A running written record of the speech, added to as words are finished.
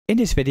In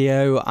this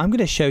video, I'm going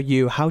to show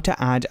you how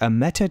to add a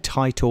meta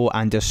title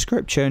and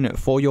description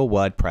for your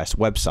WordPress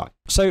website.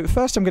 So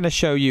first I'm going to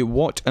show you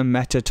what a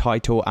meta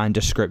title and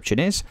description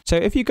is. So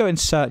if you go and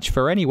search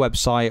for any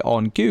website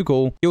on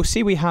Google, you'll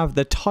see we have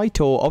the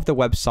title of the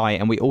website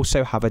and we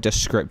also have a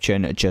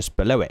description just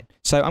below it.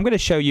 So I'm going to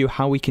show you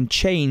how we can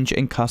change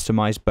and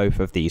customize both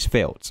of these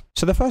fields.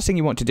 So the first thing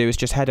you want to do is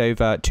just head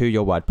over to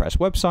your WordPress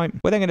website.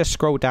 We're then going to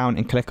scroll down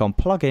and click on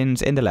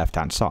plugins in the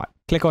left-hand side.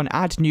 Click on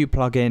add new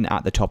plugin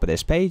at the top of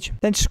this page,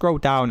 then scroll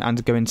down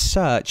and go and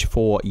search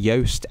for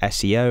Yoast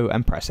SEO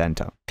and press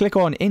enter. Click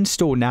on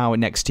install now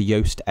next to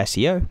Yoast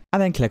SEO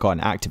and then click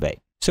on activate.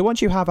 So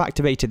once you have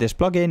activated this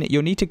plugin,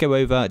 you'll need to go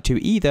over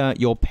to either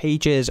your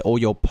pages or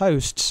your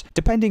posts,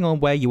 depending on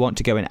where you want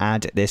to go and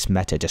add this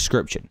meta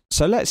description.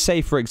 So let's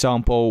say, for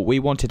example, we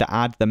wanted to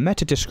add the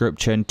meta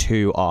description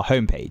to our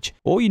homepage.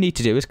 All you need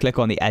to do is click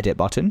on the edit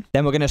button.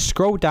 Then we're going to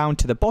scroll down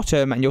to the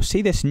bottom and you'll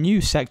see this new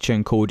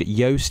section called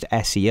Yoast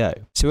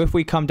SEO. So if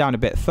we come down a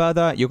bit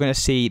further, you're going to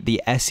see the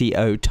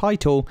SEO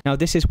title. Now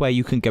this is where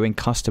you can go and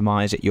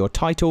customize your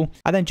title.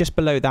 And then just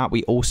below that,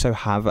 we also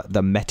have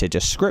the meta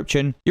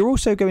description. You're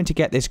also going to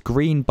get this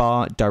green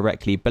bar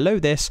directly below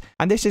this,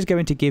 and this is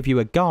going to give you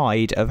a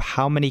guide of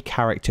how many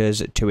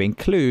characters to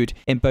include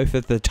in both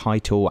of the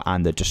title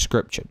and the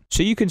description.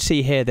 So you can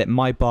see here that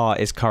my bar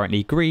is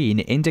currently green,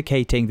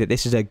 indicating that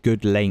this is a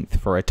good length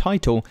for a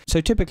title.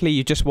 So typically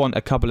you just want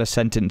a couple of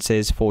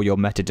sentences for your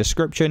meta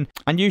description,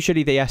 and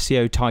usually the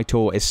SEO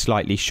title is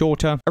slightly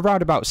shorter.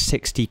 Around about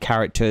 60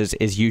 characters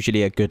is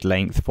usually a good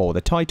length for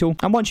the title.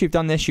 And once you've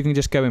done this, you can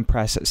just go and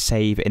press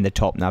save in the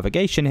top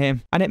navigation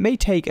here, and it may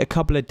take a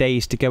couple of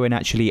days to go and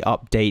actually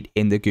update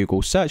in the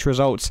Google search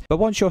results. But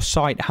once your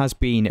site has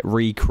been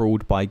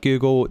recrawled by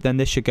Google, then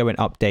this should go and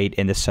update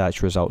in the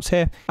search results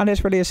here. And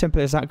it's really as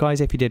simple as that, guys.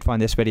 If you did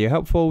find this video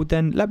helpful,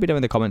 then let me know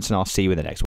in the comments and I'll see you in the next one.